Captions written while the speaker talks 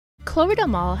Cloverdale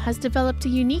Mall has developed a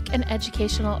unique and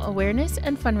educational awareness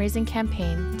and fundraising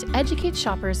campaign to educate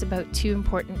shoppers about two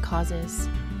important causes.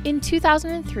 In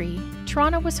 2003,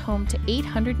 Toronto was home to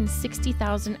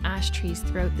 860,000 ash trees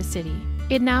throughout the city.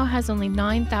 It now has only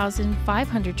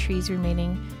 9,500 trees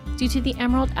remaining due to the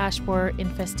emerald ash borer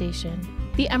infestation.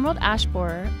 The emerald ash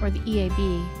borer, or the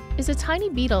EAB, is a tiny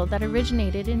beetle that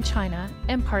originated in China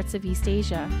and parts of East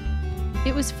Asia.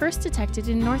 It was first detected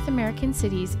in North American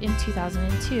cities in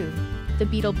 2002. The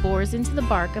beetle bores into the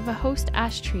bark of a host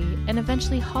ash tree and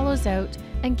eventually hollows out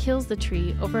and kills the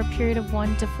tree over a period of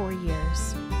 1 to 4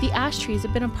 years. The ash trees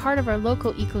have been a part of our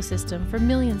local ecosystem for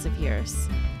millions of years.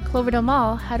 Cloverdale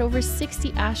Mall had over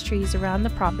 60 ash trees around the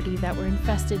property that were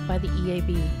infested by the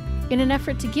EAB. In an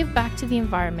effort to give back to the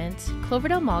environment,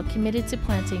 Cloverdale Mall committed to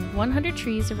planting 100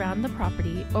 trees around the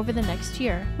property over the next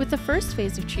year, with the first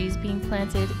phase of trees being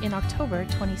planted in October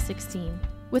 2016.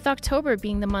 With October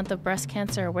being the month of breast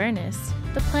cancer awareness,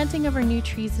 the planting of our new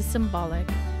trees is symbolic,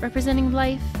 representing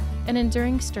life and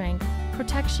enduring strength,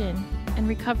 protection, and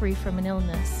recovery from an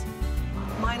illness.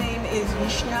 My name is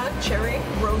Yishna Cherry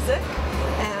Rosick,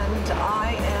 and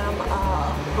I am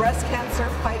a breast cancer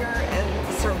fighter and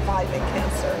surviving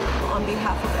cancer on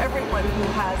behalf of everyone who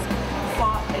has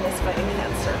fought and is fighting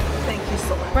cancer. Thank you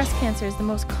so much. Breast cancer is the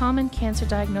most common cancer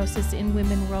diagnosis in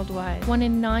women worldwide. 1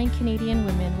 in 9 Canadian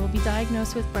women will be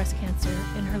diagnosed with breast cancer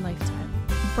in her lifetime.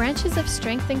 Branches of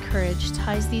Strength and Courage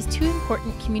ties these two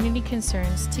important community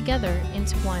concerns together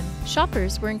into one.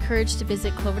 Shoppers were encouraged to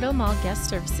visit Cloverdale Mall guest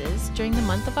services during the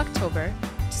month of October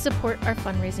to support our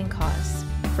fundraising cause.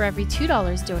 For every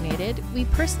 $2 donated, we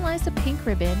personalized a pink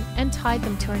ribbon and tied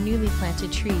them to our newly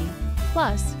planted tree.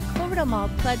 Plus, Cloverdale Mall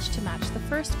pledged to match the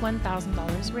first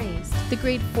 $1,000 raised. The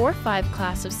grade 4-5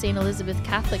 class of St. Elizabeth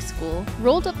Catholic School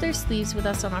rolled up their sleeves with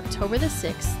us on October the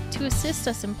 6th to assist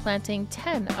us in planting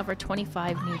 10 of our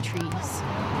 25 new trees.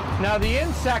 Now the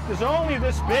insect is only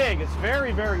this big, it's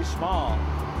very, very small.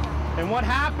 And what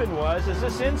happened was,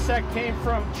 this insect came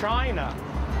from China.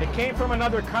 It came from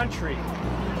another country.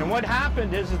 And what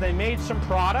happened is they made some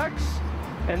products,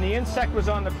 and the insect was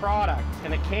on the product,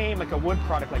 and it came like a wood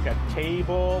product, like a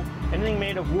table, anything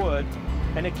made of wood,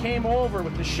 and it came over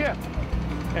with the ship,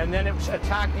 and then it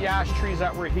attacked the ash trees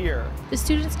that were here. The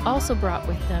students also brought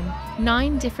with them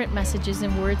 9 different messages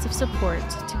and words of support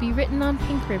to be written on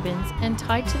pink ribbons and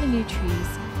tied to the new trees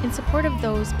in support of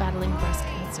those battling breast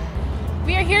cancer.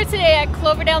 We are here today at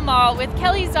Cloverdale Mall with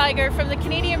Kelly Zeiger from the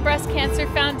Canadian Breast Cancer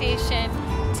Foundation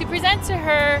to present to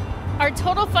her our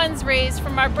total funds raised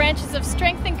from our Branches of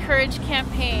Strength and Courage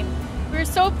campaign. We're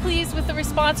so pleased with the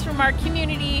response from our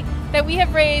community that we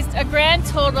have raised a grand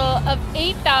total of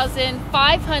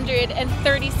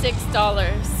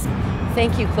 $8,536.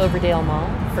 Thank you, Cloverdale Mall,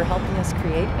 for helping us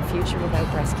create a future without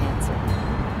breast cancer.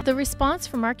 The response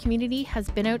from our community has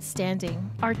been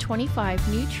outstanding. Our 25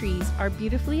 new trees are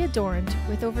beautifully adorned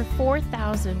with over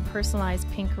 4,000 personalized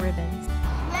pink ribbons.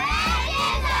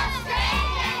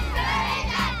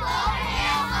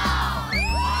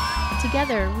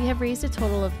 Together, we have raised a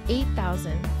total of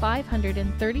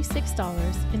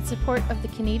 $8,536 in support of the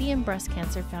Canadian Breast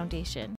Cancer Foundation.